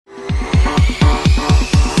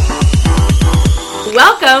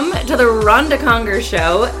Welcome to the Rhonda Conger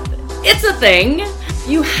Show. It's a thing.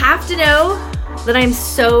 You have to know that I'm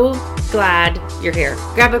so glad you're here.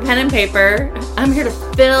 Grab a pen and paper. I'm here to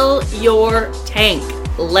fill your tank.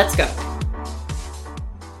 Let's go.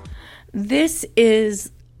 This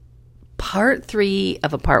is part 3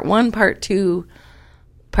 of a part 1, part 2,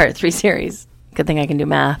 part 3 series. Good thing I can do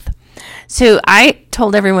math. So I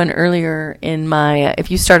told everyone earlier in my, if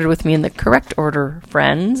you started with me in the correct order,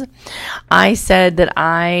 friends, I said that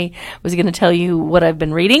I was going to tell you what I've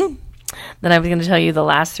been reading. Then I was going to tell you the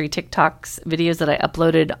last 3 TikToks videos that I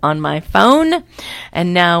uploaded on my phone.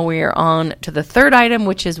 And now we're on to the third item,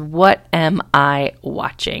 which is what am I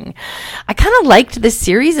watching? I kind of liked this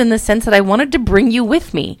series in the sense that I wanted to bring you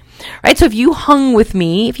with me, right? So if you hung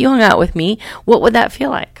out with me, what would that feel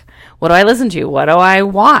like? What do I listen to? What do I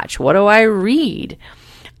watch? What do I read?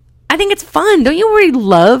 I think it's fun. Don't you already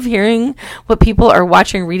love hearing what people are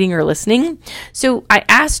watching, reading, or listening? So I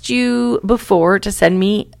asked you before to send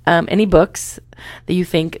me any books that you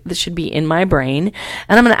think that should be in my brain.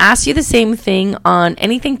 And I'm going to ask you the same thing on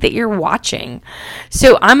anything that you're watching.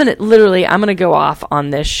 So I'm going to go off on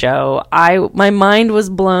this show. My mind was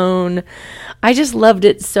blown. I just loved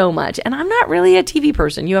it so much. And I'm not really a TV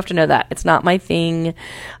person. You have to know that. It's not my thing.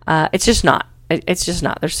 It's just not. It's just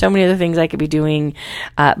not. There's so many other things I could be doing.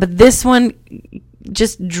 But this one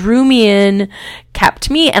just drew me in, kept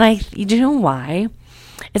me. And you know why?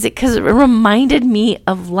 Is it because it reminded me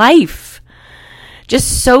of life?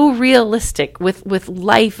 Just so realistic with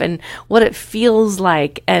life and what it feels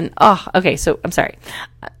like. And, okay, so I'm sorry.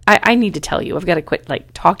 I need to tell you. I've got to quit,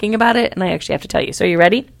 talking about it, and I actually have to tell you. So are you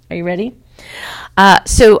ready? Are you ready?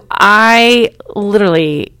 So I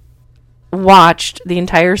literally watched the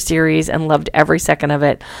entire series and loved every second of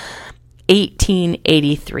it.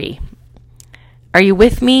 1883. Are you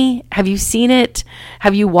with me? Have you seen it?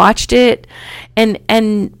 Have you watched it?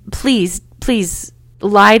 And please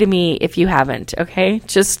lie to me if you haven't, okay?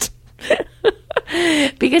 Just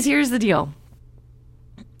because here's the deal.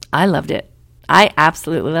 I loved it. I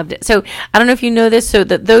absolutely loved it. So I don't know if you know this. So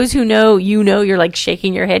that those who know, you're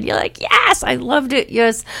shaking your head. You're like, yes, I loved it.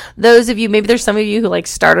 Yes. Those of you, maybe there's some of you who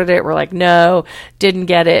started it. Were like, no, didn't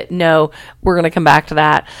get it. No, we're going to come back to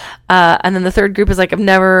that. And then the third group is like, I've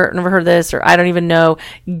never heard this, or I don't even know.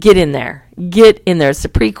 Get in there. It's a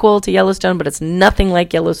prequel to Yellowstone, but it's nothing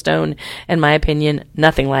like Yellowstone, in my opinion.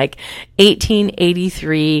 Nothing like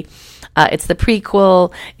 1883. It's the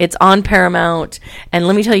prequel. It's on Paramount. And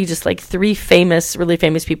let me tell you just 3 really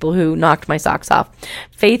famous people who knocked my socks off.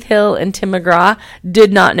 Faith Hill and Tim McGraw.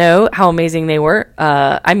 Did not know how amazing they were.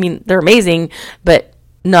 They're amazing, but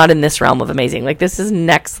not in this realm of amazing. This is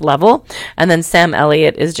next level. And then Sam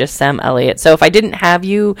Elliot is just Sam Elliot. So if I didn't have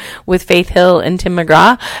you with Faith Hill and Tim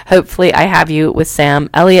McGraw, hopefully I have you with Sam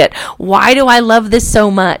Elliot. Why do I love this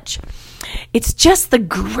so much? It's just the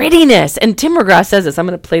grittiness. And Tim McGraw says this. I'm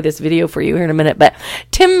going to play this video for you here in a minute. But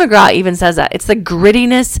Tim McGraw even says that. It's the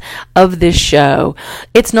grittiness of this show.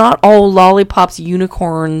 It's not all lollipops,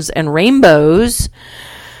 unicorns, and rainbows.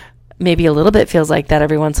 Maybe a little bit feels like that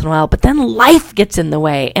every once in a while. But then life gets in the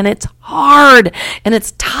way. And it's hard. And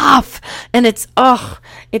it's tough. And it's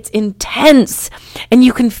intense. And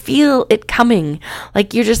you can feel it coming.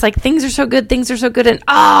 You're just things are so good. And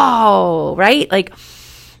right?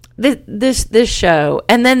 This show,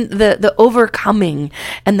 and then the overcoming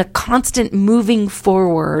and the constant moving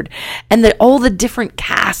forward, and all the different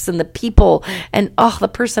casts and the people and the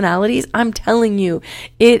personalities. I'm telling you,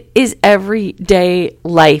 it is everyday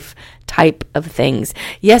life type of things.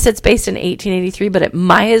 Yes, it's based in 1883, but it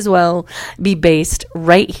might as well be based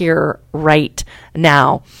right here, right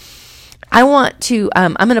now. I want to,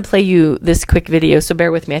 I'm going to play you this quick video, so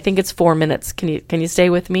bear with me. I think it's 4 minutes. Can you stay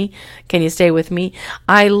with me?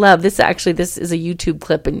 I love this. Actually, this is a YouTube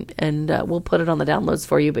clip, and we'll put it on the downloads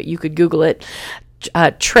for you, but you could Google it.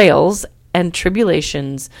 Trails and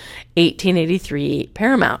Tribulations, 1883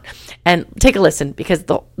 Paramount. And take a listen, because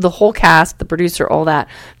the whole cast, the producer, all that,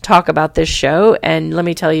 talk about this show. And let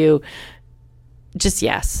me tell you, just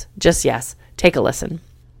yes. Take a listen.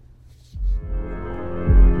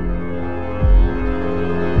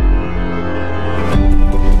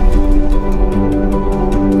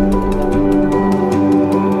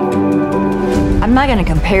 I'm not going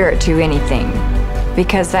to compare it to anything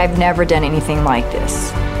because I've never done anything like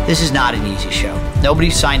this. This is not an easy show. Nobody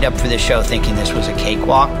signed up for this show thinking this was a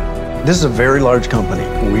cakewalk. This is a very large company.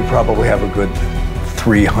 We probably have a good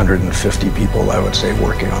 350 people, I would say,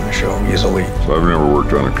 working on the show easily. So I've never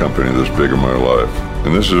worked on a company this big in my life.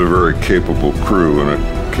 And this is a very capable crew and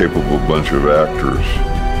a capable bunch of actors.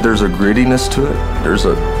 There's a grittiness to it. There's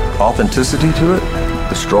an authenticity to it.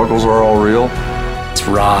 The struggles are all real. It's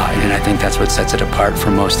raw, and I think that's what sets it apart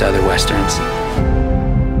from most other Westerns.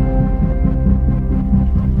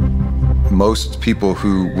 Most people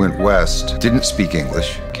who went west didn't speak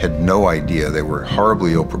English, had no idea. They were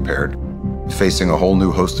horribly ill-prepared, facing a whole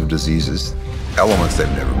new host of diseases, elements they've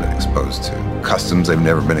never been exposed to, customs they've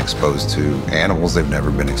never been exposed to, animals they've never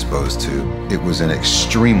been exposed to. It was an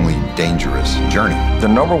extremely dangerous journey. The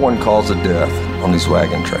number one cause of death on these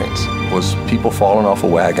wagon trains was people falling off a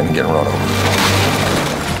wagon and getting run over.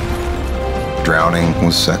 Drowning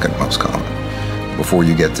was second most common before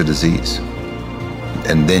you get to disease.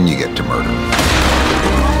 And then you get to murder.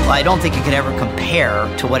 Well, I don't think it could ever compare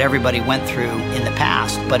to what everybody went through in the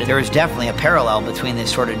past, but there is definitely a parallel between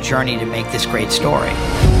this sort of journey to make this great story.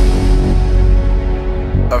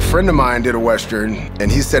 A friend of mine did a Western,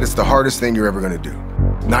 and he said it's the hardest thing you're ever going to do.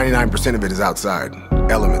 99% of it is outside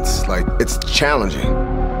elements. Like, it's challenging.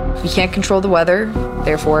 You can't control the weather,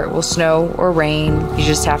 therefore it will snow or rain. You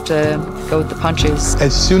just have to go with the punches.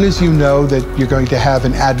 As soon as you know that you're going to have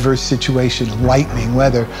an adverse situation, lightning,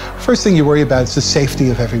 weather, first thing you worry about is the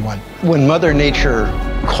safety of everyone. When Mother Nature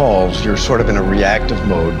calls, you're sort of in a reactive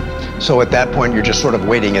mode. So at that point, you're just sort of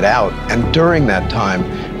waiting it out. And during that time,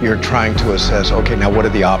 you're trying to assess, okay, now what are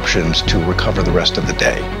the options to recover the rest of the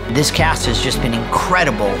day? This cast has just been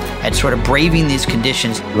incredible at sort of braving these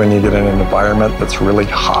conditions. When you get in an environment that's really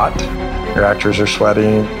hot, your actors are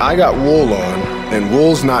sweating. I got wool on, and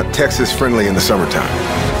wool's not Texas friendly in the summertime.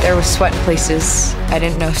 There was sweat places I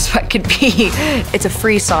didn't know sweat could be. It's a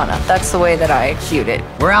free sauna. That's the way that I viewed it.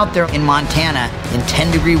 We're out there in Montana in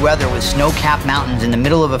 10-degree weather with snow-capped mountains in the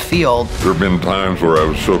middle of a field. There have been times where I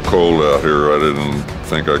was so cold out here I didn't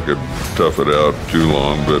think I could tough it out too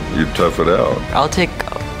long, but you tough it out. I'll take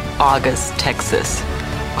August, Texas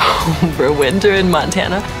over winter in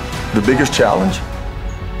Montana. The biggest challenge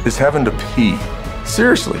is having to pee.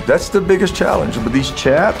 Seriously, that's the biggest challenge. With these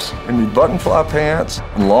chaps and these button-fly pants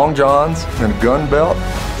and long johns and a gun belt,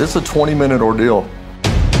 it's a 20-minute ordeal.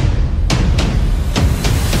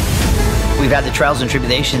 We've had the trials and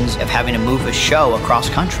tribulations of having to move a show across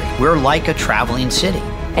country. We're like a traveling city.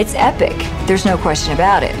 It's epic. There's no question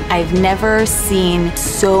about it. I've never seen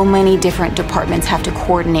so many different departments have to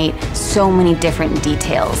coordinate so many different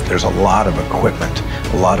details. There's a lot of equipment,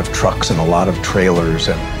 a lot of trucks and a lot of trailers,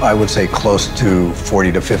 and I would say close to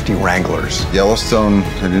 40 to 50 Wranglers. Yellowstone,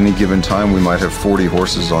 at any given time, we might have 40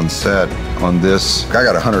 horses on set. On this, I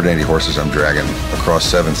got 180 horses I'm dragging across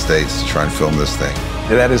 7 states to try and film this thing.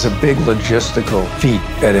 That is a big logistical feat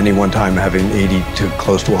at any one time, having 80 to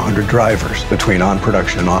close to 100 drivers between on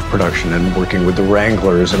production and off production and working with the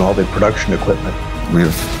Wranglers and all the production equipment. We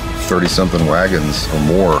have 30-something wagons or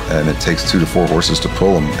more, and it takes 2 to 4 horses to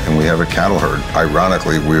pull them, and we have a cattle herd.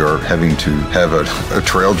 Ironically, we are having to have a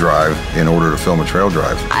trail drive in order to film a trail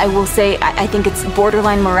drive. I will say, I think it's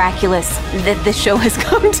borderline miraculous that this show has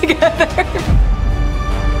come together.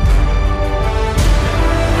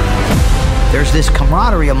 There's this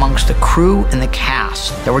camaraderie amongst the crew and the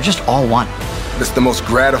cast that we're just all one. It's the most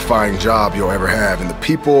gratifying job you'll ever have, and the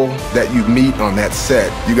people that you meet on that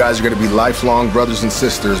set, you guys are going to be lifelong brothers and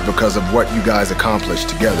sisters because of what you guys accomplished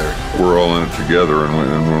together. We're all in it together,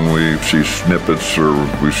 and when we see snippets or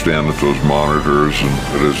we stand at those monitors,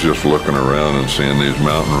 and it is just looking around and seeing these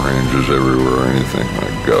mountain ranges everywhere, and you think,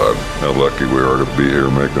 my God, how lucky we are to be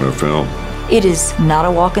here making a film. It is not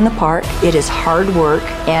a walk in the park. It is hard work,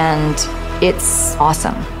 and it's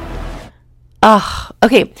awesome.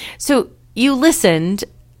 Okay. So you listened,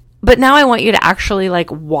 but now I want you to actually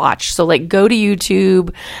watch. So go to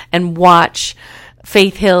YouTube and watch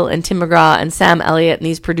Faith Hill and Tim McGraw and Sam Elliott and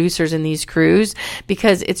these producers and these crews,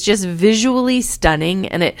 because it's just visually stunning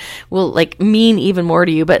and it will mean even more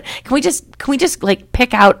to you. But can we just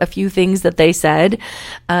pick out a few things that they said?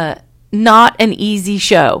 Not an easy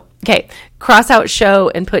show. Okay. Cross out show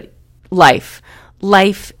and put life.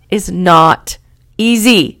 Life is not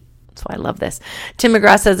easy. That's why I love this. Tim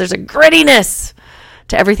McGraw says there's a grittiness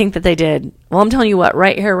to everything that they did. Well, I'm telling you what,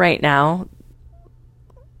 right here, right now,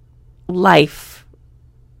 life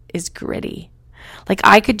is gritty.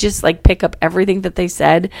 I could just pick up everything that they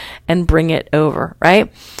said and bring it over,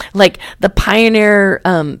 right? The Pioneer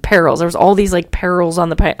perils. There was all these perils on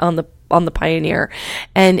the Pioneer,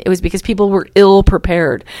 and it was because people were ill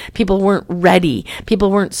prepared. People weren't ready.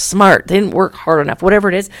 People weren't smart. They didn't work hard enough. Whatever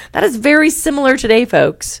it is, that is very similar today,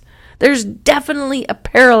 folks. There's definitely a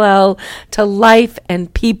parallel to life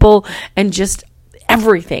and people and just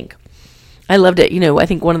everything. I loved it. I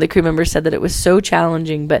think one of the crew members said that it was so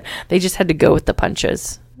challenging, but they just had to go with the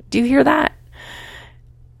punches. Do you hear that?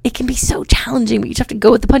 it can be so challenging, but you just have to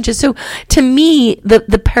go with the punches. So to me,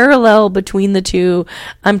 the parallel between the two,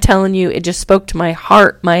 I'm telling you, it just spoke to my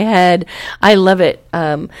heart, my head. I love it.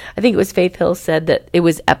 I think it was Faith Hill said that it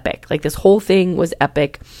was epic. Like, this whole thing was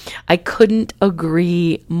epic. I couldn't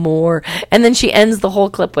agree more. And then she ends the whole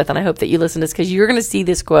clip with, and I hope that you listen to this, because you're going to see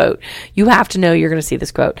this quote. You have to know you're going to see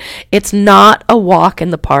this quote. It's not a walk in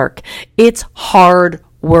the park. It's hard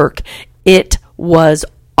work. It was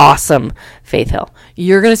awesome, Faith Hill.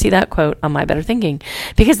 You're going to see that quote on My Better Thinking,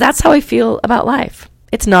 because that's how I feel about life.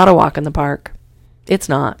 It's not a walk in the park. It's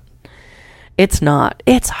not. It's not.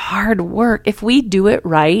 It's hard work. If we do it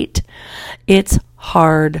right, it's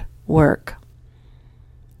hard work.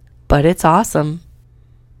 But it's awesome.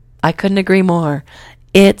 I couldn't agree more.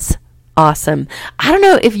 It's awesome. I don't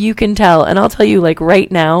know if you can tell, and I'll tell you, like,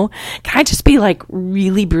 right now, can I just be like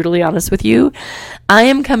really brutally honest with you? I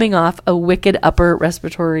am coming off a wicked upper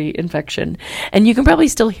respiratory infection, and you can probably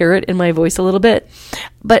still hear it in my voice a little bit.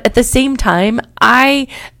 But at the same time, I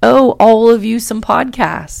owe all of you some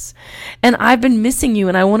podcasts, and I've been missing you,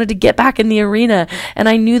 and I wanted to get back in the arena. And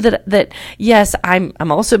I knew that yes, I'm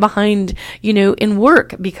also behind, in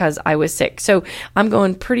work because I was sick. So I'm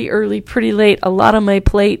going pretty early, pretty late, a lot on my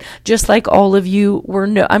plate, just like all of you were.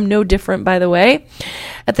 I'm no different, by the way.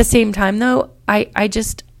 At the same time, though, I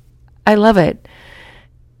love it.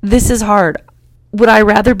 This is hard. Would I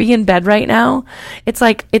rather be in bed right now? It's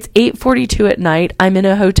 8:42 at night. I'm in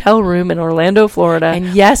a hotel room in Orlando, Florida. And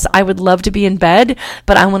yes, I would love to be in bed,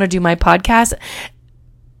 but I want to do my podcast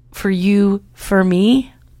for you, for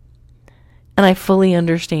me. And I fully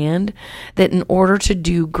understand that in order to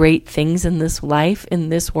do great things in this life, in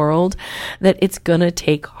this world, that it's going to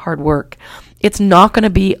take hard work. It's not going to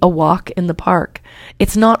be a walk in the park.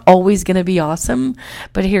 It's not always going to be awesome,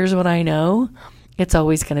 but here's what I know. It's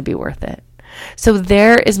always going to be worth it. So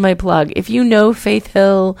there is my plug. If you know Faith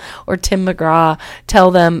Hill or Tim McGraw,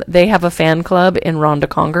 tell them they have a fan club in Rhonda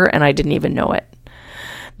Conger, and I didn't even know it.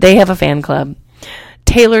 They have a fan club.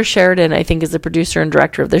 Taylor Sheridan, I think, is the producer and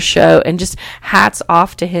director of the show, and just hats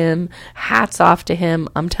off to him. Hats off to him.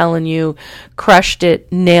 I'm telling you, crushed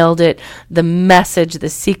it, nailed it. The message, the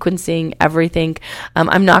sequencing, everything.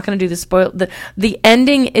 I'm not going to do the spoil. The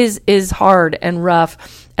ending is hard and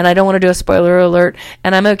rough, and I don't want to do a spoiler alert,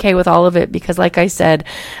 and I'm okay with all of it because, like I said,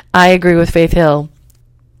 I agree with Faith Hill.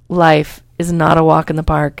 Life is not a walk in the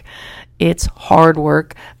park. It's hard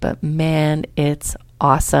work, but man, it's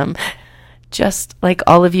awesome. Just like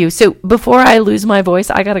all of you. So before I lose my voice,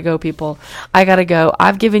 I gotta go, people. I gotta go.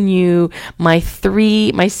 I've given you my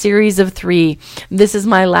series of 3. This is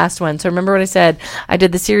my last one. So remember what I said? I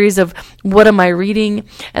did the series of what am I reading?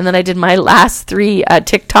 And then I did my last 3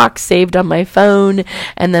 TikToks saved on my phone.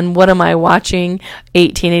 And then what am I watching?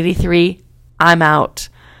 1883. I'm out.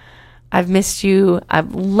 I've missed you.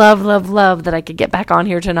 I've love that I could get back on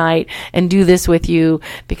here tonight and do this with you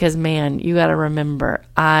because, man, you got to remember,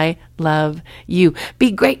 I love you.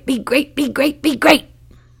 Be great, be great, be great, be great.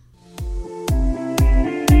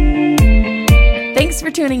 Thanks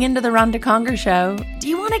for tuning into the Rhonda Conger Show. Do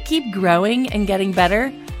you want to keep growing and getting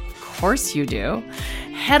better? Of course you do.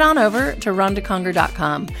 Head on over to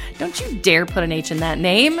rhondaconger.com. Don't you dare put an H in that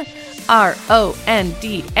name.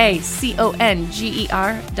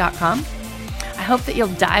 RONDACONGER.com. I hope that you'll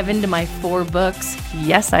dive into my 4 books.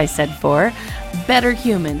 Yes, I said 4. Better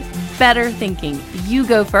Human, Better Thinking, You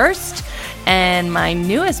Go First, and my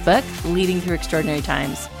newest book, Leading Through Extraordinary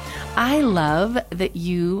Times. I love that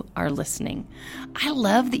you are listening. I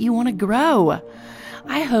love that you want to grow.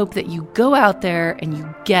 I hope that you go out there and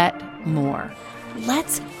you get more.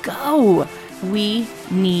 Let's go. We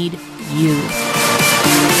need you.